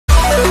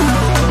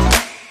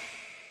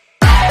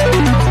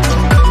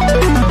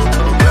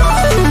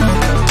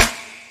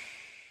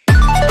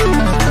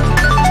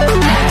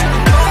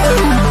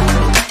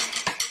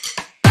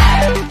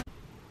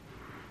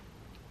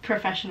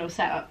professional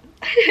setup.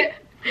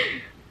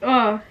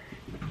 Oh.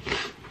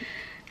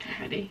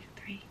 Ready?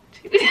 3,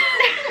 2.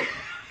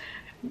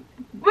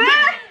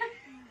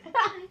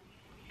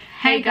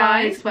 Hey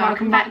guys,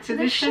 welcome back to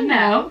the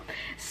Chanel.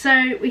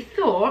 So we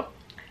thought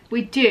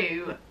we've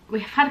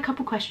had a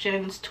couple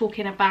questions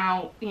talking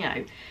about, you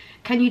know,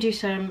 can you do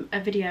a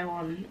video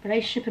on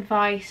relationship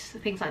advice,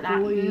 things like that.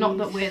 Boys. Not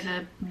that we're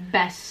the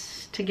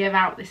best to give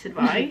out this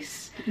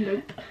advice.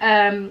 Nope.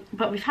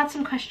 But we've had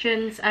some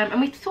questions,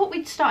 and we thought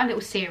we'd start a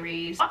little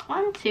series.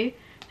 1, 2,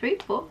 3,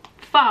 4,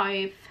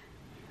 5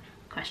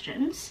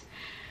 questions.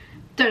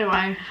 Don't know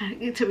why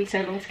it took me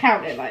so long to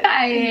count it like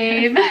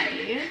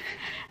that.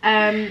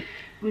 5.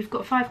 We've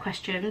got 5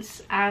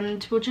 questions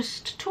and we'll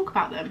just talk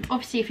about them.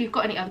 Obviously, if you've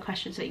got any other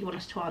questions that you want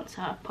us to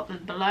answer, pop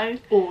them below.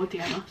 Or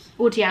DM us.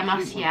 Or DM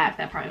us, yeah. If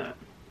they're private.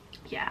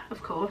 Yeah,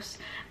 of course.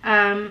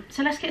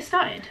 So let's get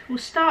started. We'll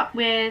start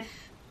with,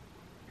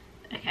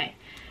 okay,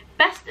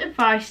 best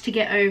advice to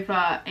get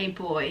over a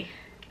boy.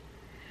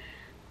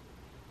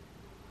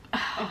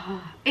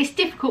 It's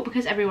difficult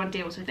because everyone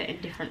deals with it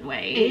in different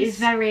ways. It is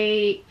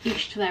very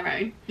each to their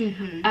own.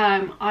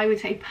 I would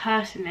say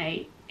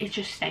personally, it's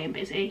just staying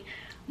busy.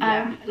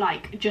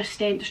 Like just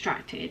staying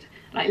distracted.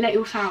 Like let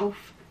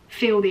yourself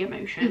feel the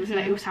emotions,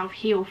 let yourself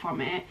heal from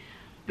it,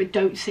 but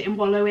don't sit and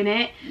wallow in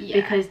it,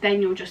 because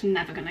then you're just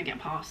never gonna get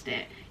past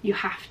it. You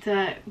have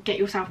to get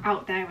yourself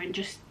out there and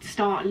just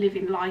start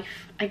living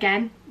life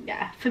again.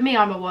 Yeah, for me,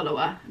 I'm a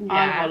wallower.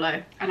 I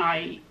wallow,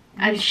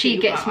 and she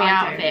gets me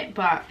out of it,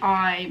 but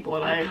I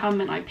wallow. I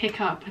come and I pick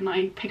up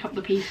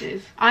the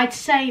pieces. I'd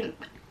say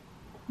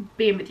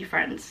being with your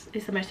friends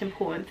is the most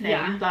important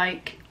thing.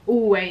 Like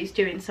always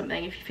doing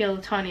something. If you feel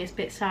the tiniest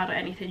bit sad or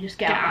anything, just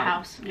get out of the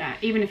house. Yeah,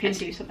 even if you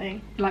do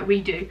something like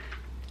we do,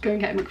 go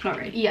and get a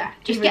McFlurry. Yeah,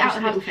 just get out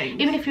of the house. Things.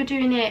 Even if you're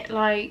doing it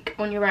like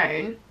on your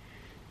own,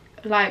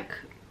 like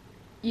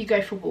you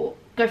go for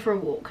a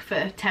walk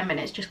for 10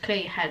 minutes, just clear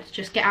your head,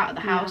 just get out of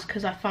the house,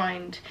 because I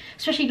find,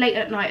 especially late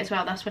at night as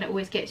well, that's when it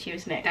always gets you,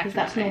 isn't it? Because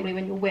that's normally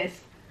when you're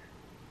with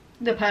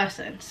the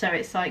person. So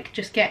it's like,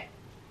 just get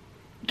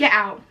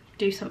out,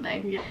 do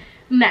something.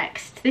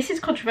 Next, this is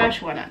a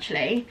controversial one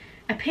actually.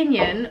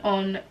 Opinion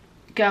on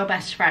girl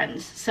best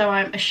friends. So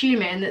I'm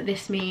assuming that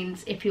this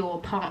means if your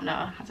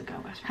partner has a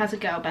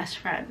girl best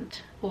friend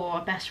or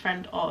a best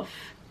friend of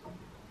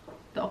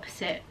the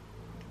opposite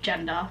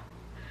gender.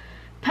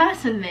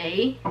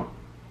 Personally,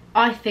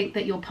 I think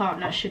that your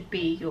partner should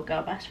be your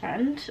girl best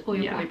friend or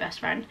your boy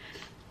best friend.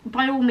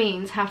 By all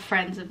means, have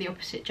friends of the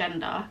opposite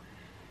gender,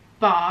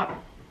 but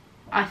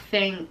I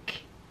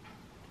think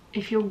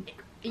if you're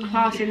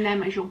classing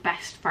them as your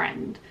best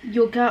friend,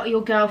 your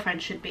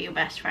girlfriend should be your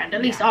best friend.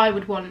 At least I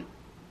would want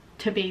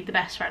to be the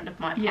best friend of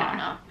my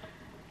partner.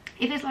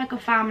 If it's like a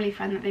family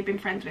friend that they've been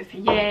friends with for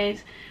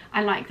years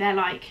and like they're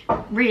like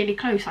really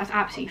close, that's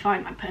absolutely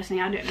fine. Like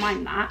personally, I don't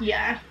mind that.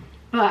 Yeah.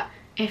 But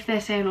if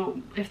they're saying, or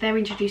if they're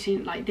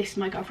introducing like, this is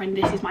my girlfriend,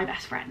 this is my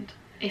best friend,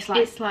 it's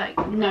like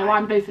no,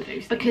 I'm both of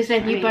those things. Because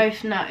then you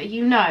both know,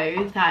 you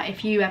know that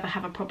if you ever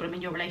have a problem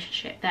in your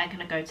relationship, they're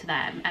gonna go to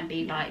them and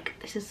be like,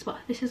 this is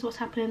what's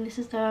happening, this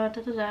is da.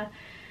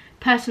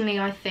 Personally,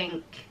 I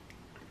think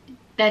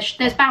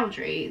there's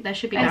boundaries. There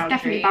should be boundaries. There's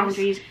definitely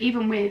boundaries.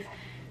 Even with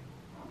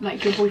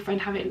like your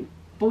boyfriend having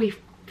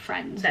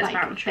boyfriends, there's like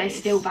boundaries. There's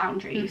still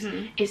boundaries.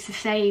 It's the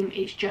same.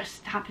 It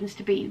just happens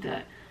to be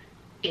that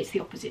it's the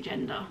opposite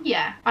gender.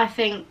 Yeah, I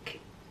think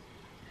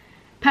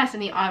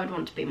personally I would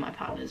want to be my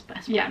partner's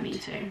best friend. Yeah, me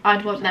too.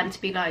 I'd want them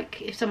to be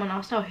like, if someone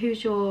asked, oh,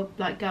 who's your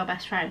like girl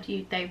best friend,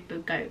 they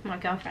would go, my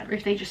girlfriend. Or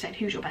if they just said,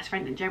 who's your best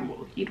friend in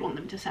general, you'd want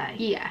them to say.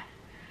 Yeah,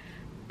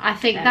 I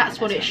think that's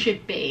what it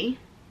should be.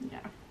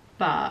 Yeah.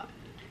 But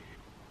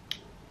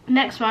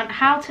next one,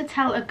 how to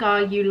tell a guy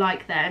you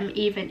like them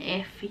even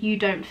if you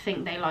don't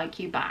think they like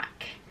you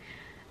back.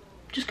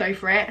 Just go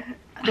for it.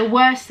 The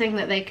worst thing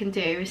that they can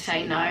do is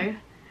say no.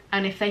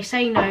 And if they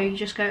say no, you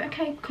just go,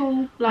 okay,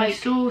 cool. Like, I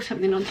saw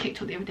something on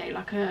TikTok the other day,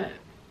 like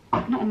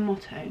not a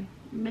motto,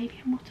 maybe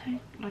a motto,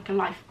 like a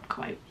life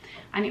quote.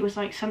 And it was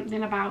like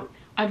something about,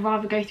 I'd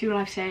rather go through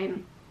life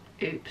saying,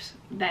 oops,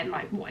 than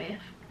like, what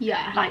if?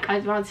 Yeah. Like,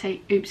 I'd rather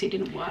say, oops, it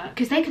didn't work.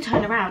 Because they could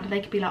turn around and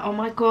they could be like, oh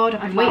my god,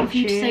 I've been waiting for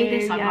you to say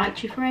this, I've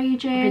liked you for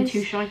ages. I've been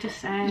too shy to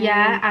say.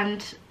 Yeah,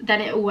 and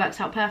then it all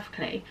works out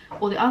perfectly.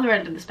 Or the other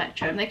end of the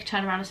spectrum, they could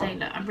turn around and say,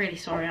 look, I'm really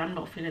sorry, I'm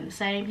not feeling the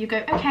same. You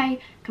go,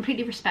 okay,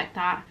 completely respect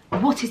that.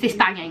 What is this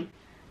banging?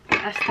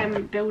 That's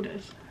them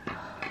builders.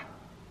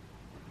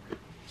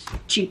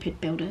 Stupid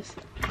builders.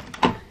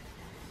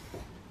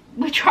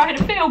 We're trying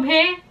to film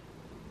here.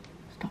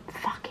 Stop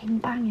fucking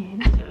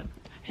banging.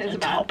 There's a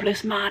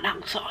topless man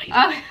outside.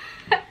 Oh.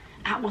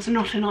 That was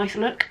not a nice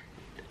look.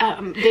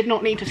 Did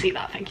not need to see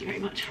that, thank you very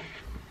much.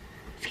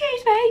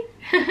 Excuse me.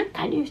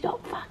 Can you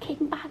stop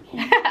fucking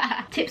banging?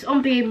 Tips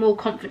on being more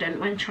confident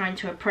when trying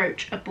to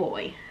approach a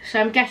boy. So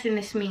I'm guessing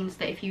this means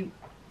that if you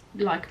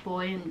like a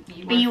boy and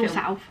you be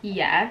yourself.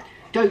 Yeah.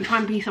 Don't try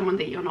and be someone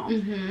that you're not.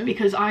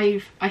 Because I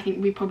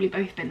think we've probably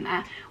both been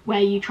there,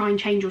 where you try and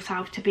change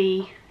yourself to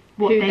be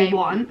what they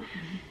want,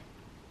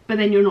 but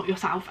then you're not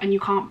yourself and you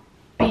can't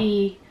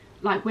be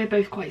like we're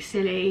both quite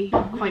silly,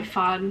 quite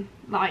fun.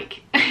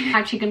 Like,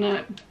 actually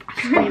gonna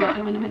scream at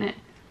them in a minute.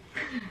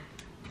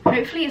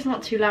 Hopefully it's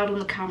not too loud on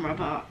the camera,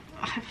 but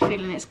I have a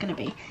feeling it's gonna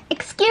be.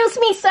 Excuse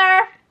me,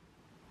 sir.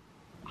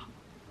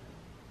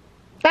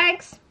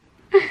 Thanks.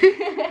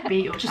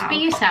 Be yourself. Just be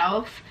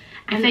yourself.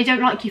 If they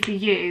don't like you for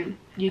you,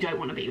 you don't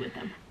want to be with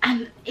them.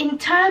 And in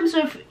terms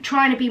of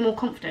trying to be more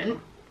confident,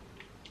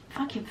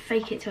 fucking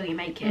fake it till you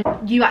make it.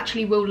 You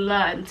actually will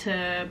learn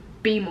to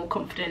be more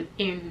confident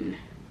in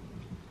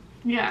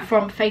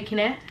from faking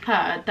it.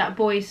 Heard that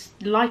boys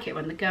like it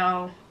when the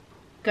girl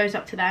goes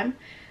up to them.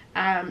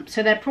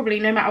 So they're probably,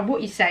 no matter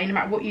what you say, no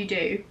matter what you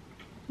do,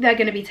 they're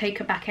going to be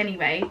taken back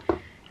anyway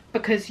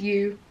because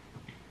you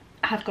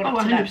have gone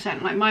up to them.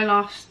 100%. Like my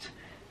last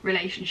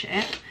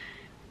relationship,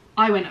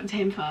 I went up to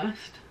him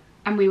first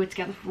and we were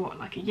together for what,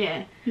 like a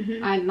year,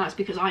 and that's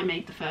because I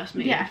made the first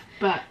move. Yeah,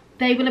 but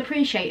they will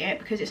appreciate it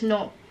because it's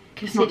not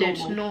considered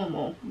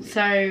normal.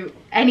 So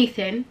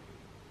anything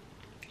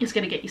is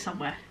going to get you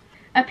somewhere.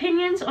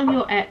 Opinions on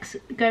your ex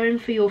going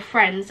for your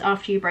friends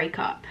after you break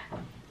up.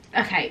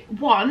 Okay,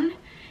 one,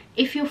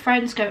 if your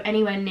friends go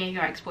anywhere near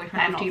your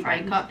ex-boyfriend after you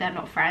break up, they're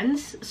not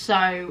friends.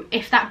 So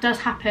if that does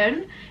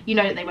happen, you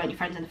know that they weren't your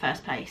friends in the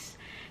first place.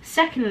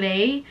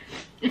 Secondly,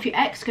 if your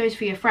ex goes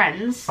for your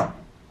friends,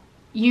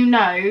 you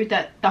know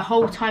that the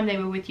whole time they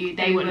were with you,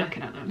 they were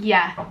looking at them.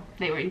 Yeah.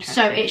 They were interested.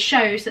 So it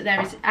shows that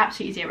there is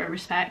absolutely zero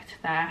respect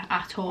there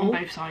at all. On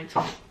both sides.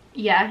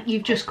 Yeah,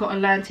 you've just got to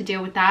learn to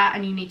deal with that,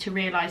 and you need to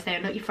realise they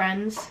are not your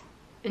friends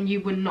and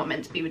you were not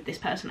meant to be with this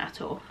person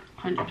at all.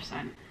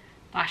 100%.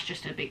 That's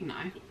just a big no.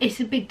 It's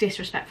a big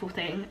disrespectful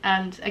thing,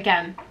 and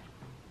again,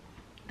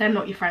 they're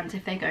not your friends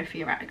if they go for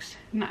your ex.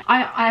 No,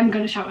 I am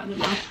going to shout at them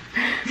now.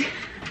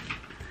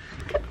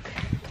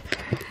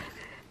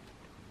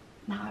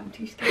 No, I'm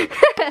too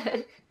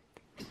scared.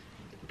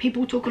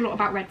 People talk a lot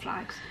about red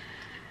flags,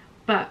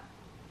 but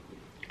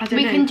I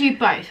don't know. We can do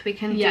both. We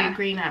can do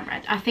green and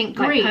red. I think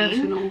green, like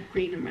personal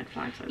green and red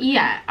flags.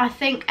 I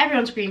think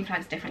everyone's green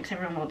flag's different because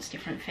everyone wants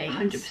different things.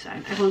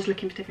 100%. Everyone's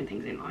looking for different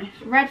things in life.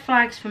 Red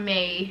flags for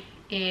me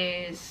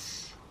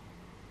is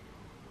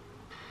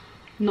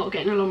not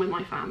getting along with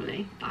my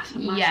family. That's a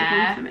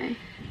massive one for me.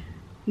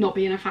 Not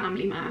being a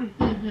family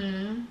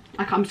man.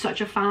 Like, I'm such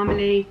a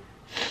family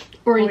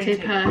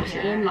oriented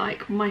person.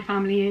 Like, my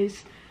family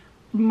is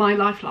my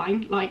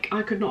lifeline. Like,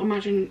 I could not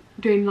imagine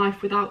doing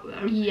life without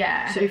them.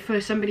 Yeah. So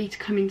for somebody to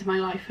come into my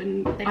life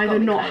and either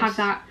not have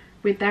that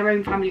with their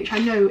own family, which I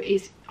know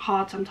is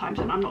hard sometimes,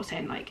 and I'm not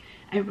saying like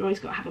everybody's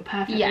got to have a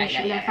perfect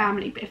relationship with their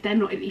family, but if they're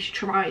not at least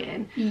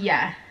trying,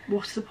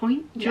 what's the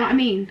point? Do you know what I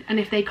mean? And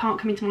if they can't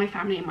come into my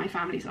family and my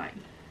family's like,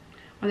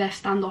 well, they're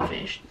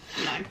standoffish,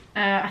 no.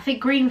 I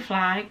think green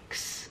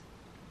flags,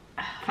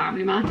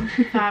 family man.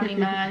 Family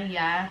man,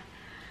 yeah.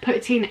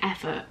 Puts in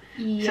effort.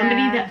 Yeah.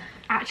 Somebody that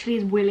actually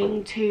is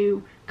willing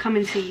to come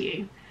and see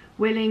you,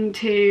 willing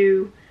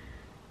to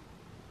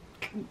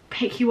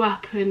pick you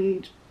up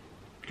and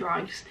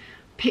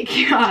pick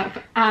you up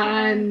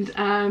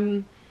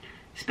and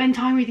spend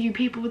time with you.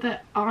 People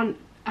that aren't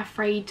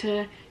afraid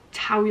to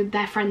tell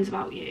their friends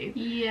about you.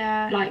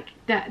 Yeah. Like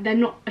they're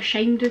not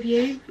ashamed of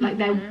you. Like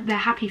they're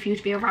happy for you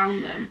to be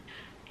around them.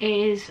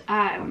 Is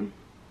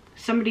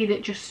somebody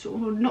that just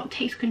sort of not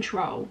takes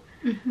control,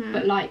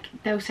 but like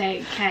they'll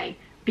say, okay,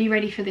 be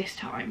ready for this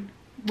time.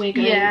 We're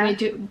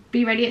going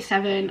be ready at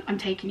 7, I'm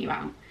taking you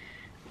out.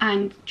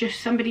 And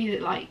just somebody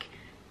that like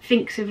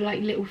thinks of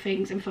like little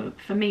things. And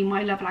for me,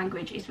 my love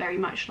language is very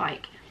much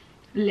like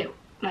little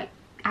like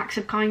acts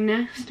of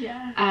kindness.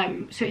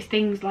 So it's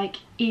things like,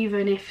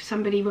 even if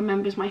somebody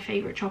remembers my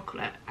favourite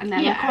chocolate and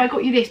they're like, oh, I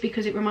got you this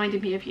because it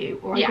reminded me of you,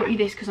 or I got you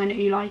this because I know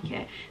you like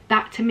it,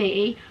 that to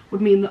me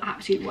would mean the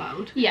absolute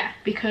world.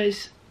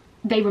 Because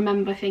they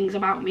remember things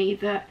about me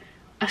that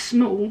are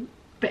small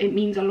but it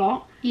means a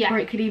lot. Or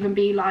it could even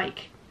be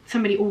like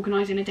somebody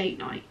organising a date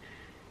night.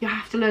 You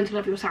have to learn to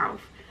love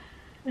yourself.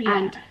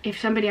 And if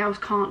somebody else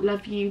can't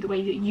love you the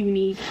way that you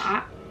need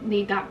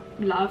that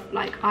love,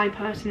 like I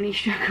personally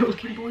struggle.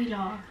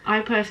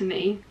 I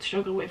personally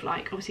struggle with,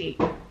 like, obviously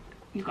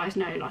you guys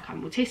know, like,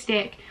 I'm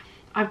autistic,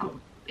 I've got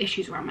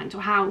issues around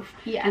mental health,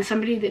 and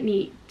somebody that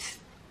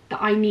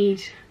I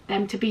need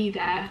them to be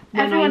there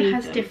when everyone I need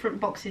has them. Different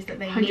boxes that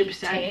they 100%. need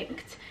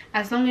ticked.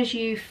 As long as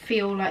you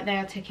feel like they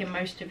are ticking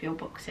most of your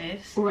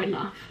boxes, or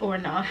enough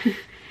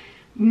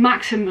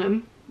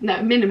minimum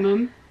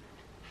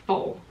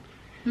 4.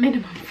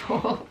 Minimum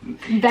 4.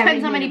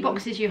 Depends how many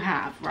boxes you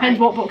have, right? Depends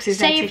what boxes.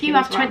 Say if you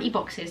have 20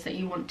 boxes that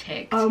you want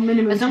ticked. Oh,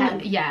 minimum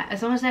 10.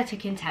 As long as they're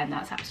ticking 10,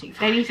 that's absolutely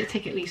fine. They need to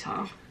tick at least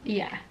half.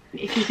 Yeah.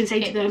 If you can say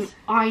to them,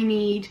 I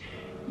need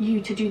you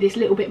to do this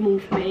little bit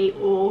more for me,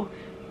 or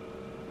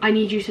I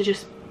need you to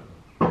just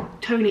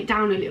tone it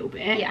down a little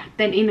bit,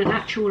 then in an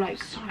actual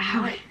like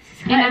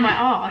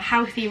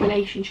healthy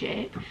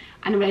relationship,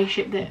 and a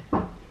relationship that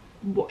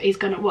is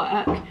going to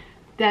work,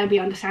 they'll be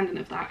understanding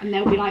of that, and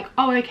they'll be like,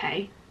 oh,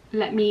 okay,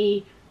 let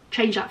me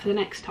change that for the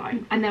next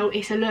time. And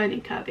it's a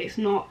learning curve. It's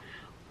not,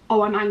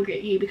 oh, I'm angry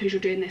at you because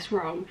you're doing this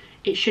wrong.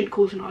 It shouldn't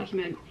cause an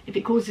argument. If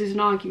it causes an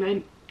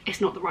argument,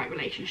 it's not the right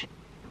relationship.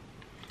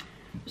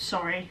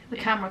 Sorry, the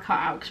camera cut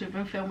out because we've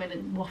been filming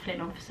and waffling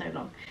on for so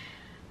long.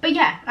 But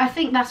yeah, I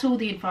think that's all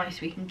the advice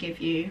we can give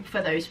you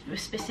for those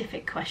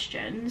specific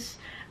questions.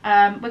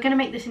 We're going to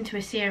make this into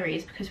a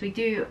series because we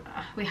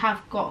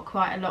have got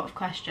quite a lot of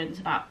questions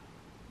about,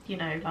 you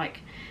know,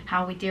 like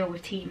how we deal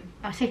with teen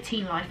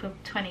life. We're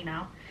 20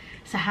 now,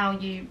 so how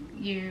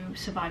you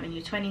survive in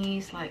your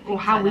 20s, like, or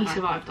how like we that.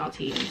 survived our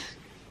teens.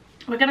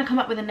 We're going to come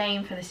up with a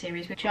name for the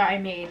series, which, you know what I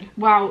mean?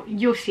 Well,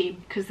 you'll see,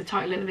 because the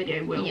title of the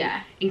video will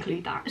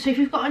include that. So if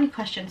you've got any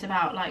questions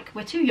about, like,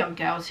 we're two young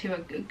girls who are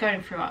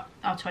going through our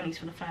 20s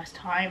for the first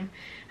time.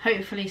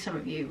 Hopefully some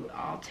of you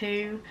are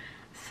too.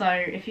 So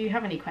if you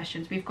have any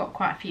questions, we've got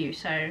quite a few.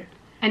 So,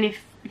 and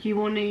if you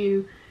want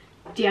to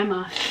DM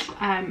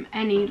us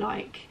any,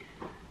 like,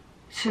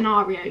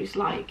 scenarios,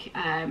 like,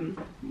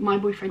 my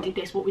boyfriend did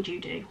this, what would you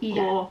do?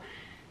 Yeah. Or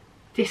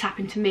this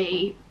happened to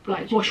me,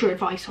 like, what's your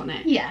advice on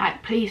it? Yeah.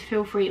 Like, please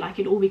feel free, like,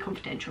 it'll all be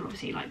confidential,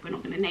 obviously, like, we're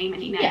not going to name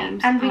any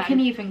names. Yeah, and we can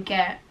even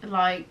get,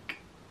 like,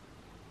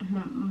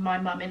 my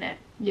mum in it,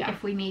 yeah,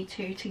 if we need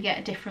to get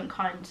a different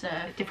kinds of...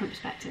 different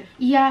perspective.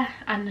 Yeah,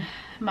 and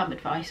mum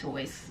advice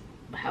always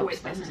helps,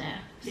 doesn't it?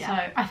 Yeah.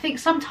 So I think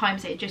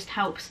sometimes it just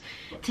helps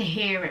to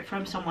hear it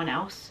from someone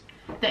else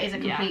that is a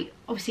complete...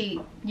 Obviously,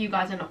 you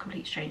guys are not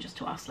complete strangers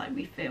to us, like,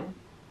 we feel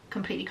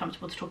completely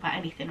comfortable to talk about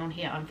anything on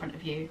here in front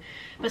of you,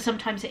 but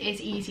sometimes it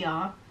is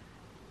easier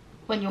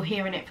when you're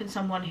hearing it from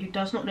someone who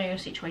does not know your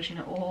situation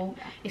at all,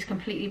 is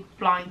completely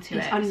blind to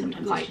it.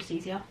 Sometimes like, it's just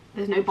easier.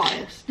 There's no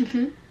bias.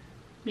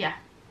 Yeah,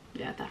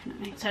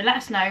 definitely. so let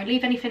us know,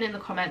 leave anything in the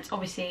comments.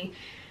 Obviously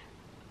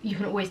you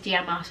can always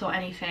DM us or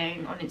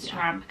anything on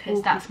Instagram,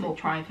 because that's more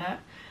private.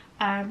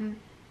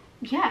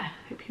 Yeah,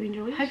 hope you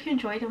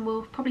enjoyed, and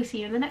we'll probably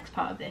see you in the next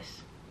part of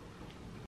this.